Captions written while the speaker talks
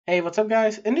Hey, what's up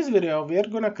guys? In this video we are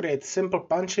gonna create simple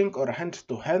punching or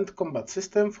hand-to-hand combat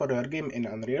system for your game in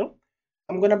Unreal.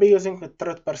 I'm gonna be using the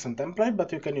third-person template,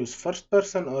 but you can use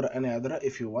first-person or any other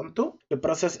if you want to. The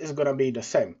process is gonna be the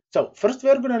same. So first we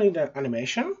are gonna need an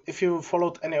animation. If you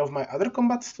followed any of my other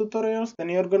combat tutorials, then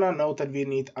you're gonna know that we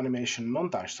need animation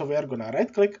montage. So we are gonna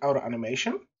right-click our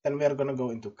animation, then we are gonna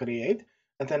go into create,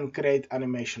 and then create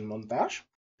animation montage.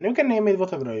 And you can name it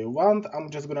whatever you want. I'm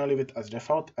just gonna leave it as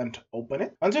default and open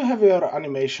it. Once you have your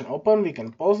animation open, we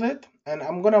can pause it. And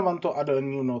I'm gonna want to add a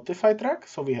new notify track.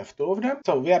 So we have two of them.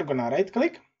 So we are gonna right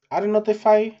click, add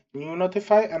notify, new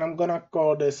notify, and I'm gonna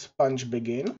call this punch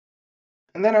begin.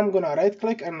 And then I'm gonna right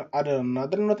click and add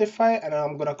another notify, and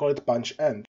I'm gonna call it punch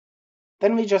end.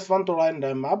 Then we just want to line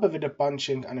them up with the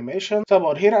punching animation. So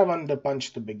about here I want the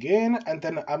punch to begin, and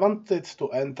then I want it to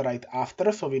end right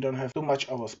after, so we don't have too much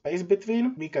of a space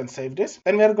between. We can save this.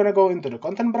 Then we are gonna go into the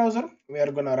content browser. We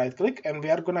are gonna right click and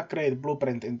we are gonna create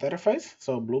blueprint interface.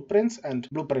 So blueprints and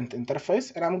blueprint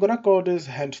interface, and I'm gonna call this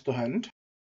hand to hand.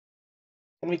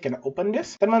 And we can open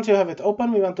this. Then once you have it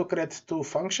open, we want to create two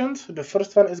functions. The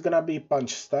first one is gonna be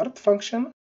punch start function.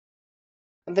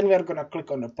 And then we are gonna click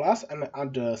on the plus and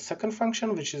add the second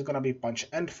function, which is gonna be punch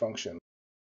end function.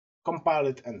 Compile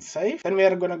it and save. Then we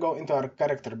are gonna go into our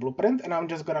character blueprint, and I'm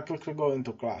just gonna quickly go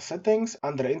into class settings.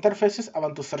 Under interfaces, I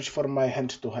want to search for my hand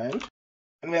to hand.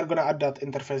 And we are gonna add that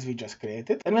interface we just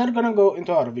created. Then we are gonna go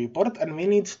into our viewport, and we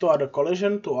need to add a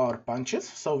collision to our punches.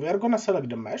 So we are gonna select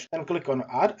the mesh, then click on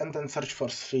add, and then search for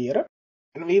sphere.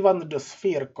 And we want the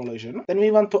sphere collision. Then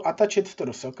we want to attach it to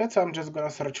the socket, so I'm just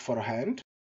gonna search for hand.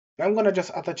 I'm gonna just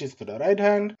attach it to the right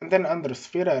hand, and then under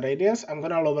sphere radius, I'm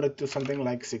gonna lower it to something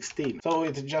like 16. So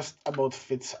it just about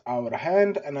fits our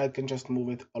hand, and I can just move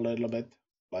it a little bit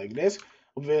like this.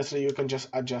 Obviously, you can just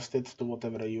adjust it to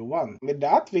whatever you want. With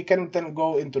that, we can then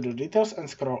go into the details and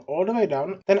scroll all the way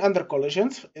down. Then under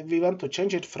collisions, we want to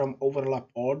change it from overlap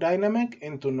all dynamic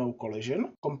into no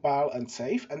collision. Compile and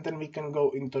save, and then we can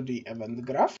go into the event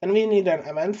graph. And we need an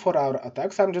event for our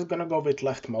attacks. I'm just gonna go with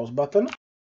left mouse button.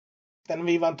 Then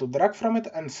we want to drag from it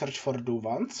and search for do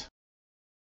once.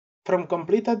 From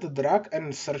completed, drag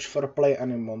and search for play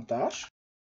and montage.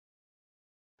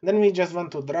 Then we just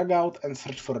want to drag out and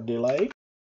search for delay.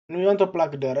 And we want to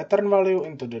plug the return value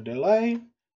into the delay.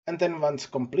 And then once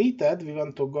completed, we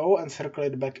want to go and circle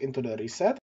it back into the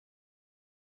reset.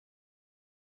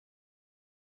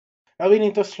 Now we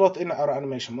need to slot in our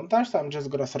animation montage, so I'm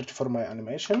just gonna search for my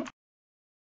animation.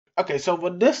 Okay, so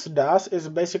what this does is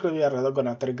basically we are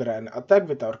gonna trigger an attack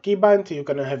with our keybind. You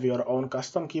can have your own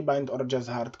custom keybind or just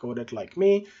hard code it like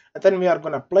me. And then we are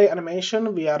gonna play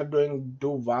animation. We are doing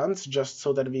do once just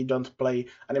so that we don't play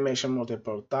animation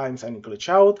multiple times and glitch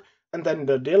out. And then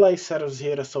the delay serves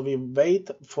here, so we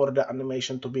wait for the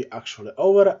animation to be actually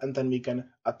over, and then we can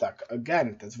attack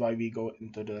again. That's why we go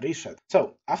into the reset.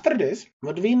 So after this,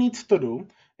 what we need to do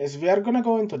is we are gonna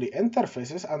go into the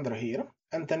interfaces under here,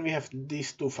 and then we have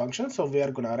these two functions. So we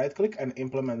are gonna right click and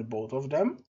implement both of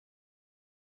them.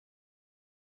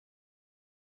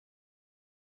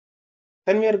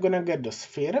 Then we are gonna get the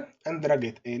sphere and drag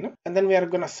it in, and then we are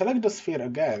gonna select the sphere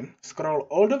again, scroll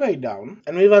all the way down,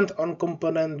 and we want on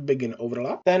component begin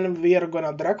overlap. Then we are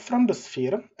gonna drag from the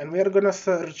sphere, and we are gonna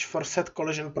search for set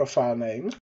collision profile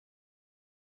name.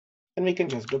 And we can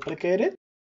just duplicate it.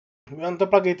 We want to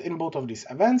plug it in both of these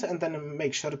events, and then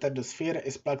make sure that the sphere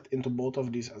is plugged into both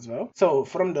of these as well. So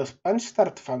from the punch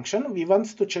start function, we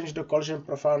want to change the collision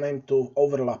profile name to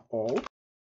overlap all.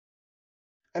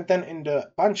 And then in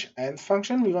the punch end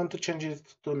function, we want to change it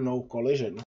to no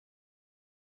collision.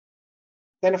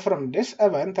 Then from this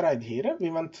event right here, we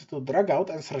want to drag out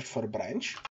and search for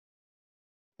branch.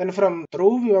 Then from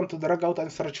true, we want to drag out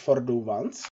and search for do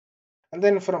once. And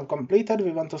then from completed,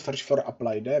 we want to search for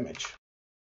apply damage.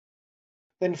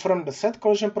 Then from the set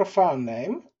collision profile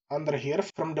name, under here,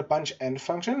 from the punch end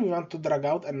function, we want to drag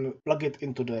out and plug it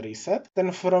into the reset.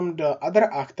 Then from the other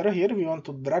actor here, we want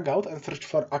to drag out and search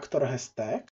for actor has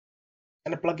tag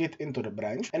and plug it into the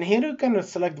branch. And here you can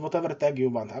select whatever tag you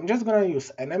want. I'm just gonna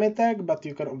use enemy tag, but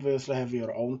you can obviously have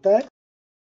your own tag.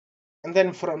 And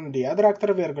then from the other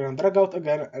actor, we are going to drag out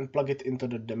again and plug it into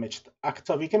the damaged act.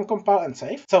 So we can compile and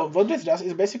save. So what this does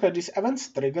is basically these events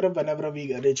trigger whenever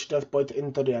we reach that point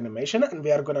into the animation, and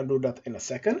we are going to do that in a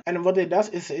second. And what it does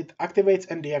is it activates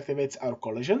and deactivates our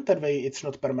collision. That way it's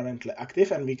not permanently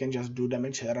active, and we can just do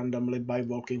damage randomly by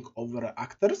walking over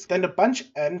actors. Then the punch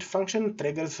end function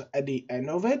triggers at the end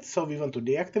of it, so we want to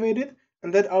deactivate it.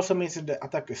 And that also means that the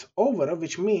attack is over,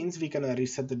 which means we can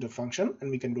reset the function and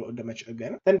we can do damage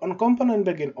again. Then on component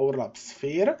begin overlap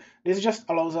sphere, this just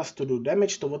allows us to do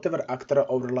damage to whatever actor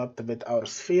overlapped with our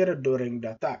sphere during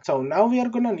the attack. So now we are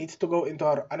gonna need to go into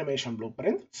our animation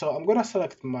blueprint. So I'm gonna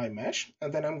select my mesh,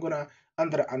 and then I'm gonna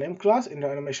under anim class in the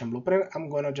animation blueprint, I'm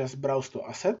gonna just browse to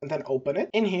asset and then open it.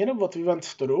 In here, what we want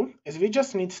to do is we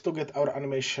just need to get our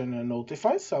animation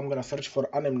notified. So I'm gonna search for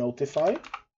anim notify.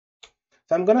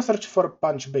 So I'm gonna search for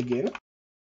punch begin.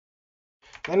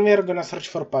 Then we are gonna search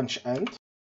for punch end.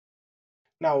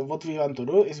 Now what we want to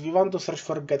do is we want to search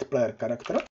for get player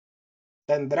character.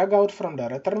 Then drag out from the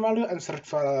return value and search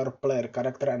for our player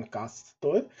character and cast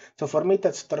to it. So for me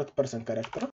that's third person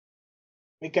character.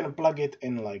 We can plug it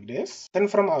in like this. Then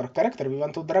from our character we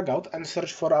want to drag out and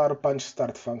search for our punch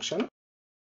start function.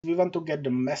 We want to get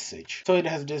the message. So it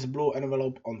has this blue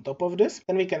envelope on top of this.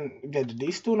 Then we can get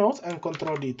these two nodes and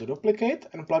Ctrl D to duplicate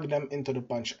and plug them into the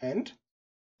punch end.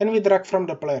 Then we drag from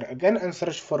the player again and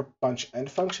search for punch end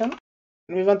function.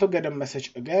 And we want to get a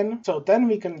message again. So then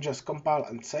we can just compile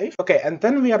and save. Okay, and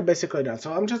then we are basically done.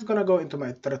 So I'm just gonna go into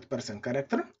my third person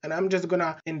character and I'm just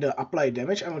gonna, in the apply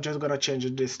damage, I'm just gonna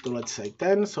change this to, let's say,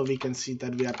 10, so we can see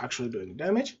that we are actually doing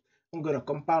damage. I'm gonna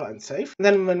compile and save. And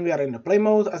then when we are in the play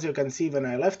mode, as you can see, when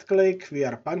I left click, we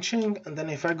are punching. And then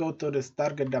if I go to this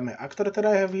target dummy actor that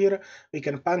I have here, we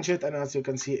can punch it. And as you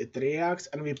can see, it reacts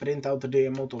and we print out the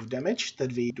amount of damage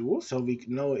that we do. So we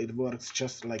know it works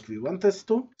just like we want it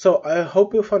to. So I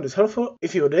hope you found this helpful.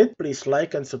 If you did, please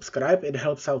like and subscribe. It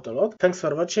helps out a lot. Thanks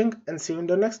for watching and see you in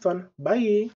the next one. Bye!